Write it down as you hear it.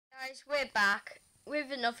Guys, we're back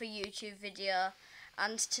with another YouTube video,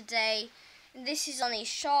 and today this is only a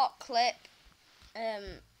short clip.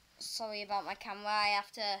 Sorry about my camera, I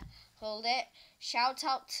have to hold it. Shout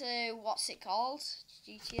out to what's it called?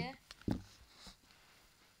 GTA.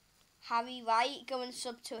 Harry Wright, go and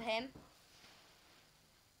sub to him.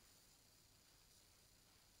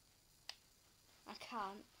 I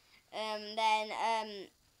can't.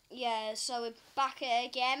 Yeah, so we're back at it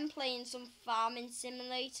again, playing some Farming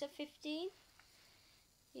Simulator 15.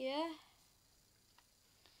 Yeah.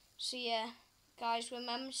 So yeah, guys,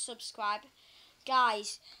 remember to subscribe.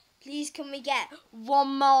 Guys, please can we get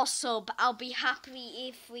one more sub? I'll be happy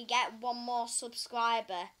if we get one more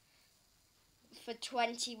subscriber for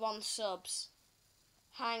 21 subs.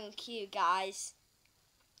 Thank you, guys.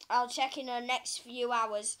 I'll check in the next few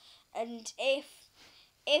hours, and if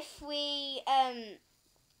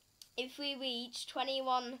we reach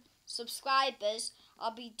 21 subscribers,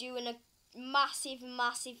 I'll be doing a massive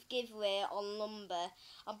giveaway on lumber.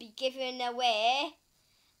 I'll be giving away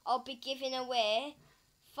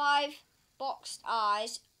 5 boxed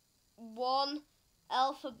eyes, 1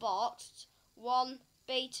 alpha boxed, 1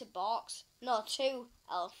 beta boxed, no, 2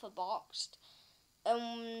 alpha boxed,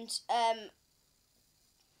 and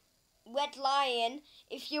Red Lion,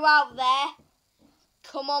 if you're out there,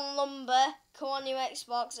 come on lumber, come on your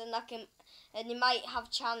Xbox, and you might have a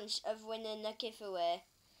chance of winning a giveaway.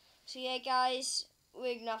 So yeah, guys,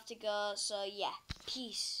 we're gonna have to go. So yeah,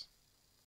 peace.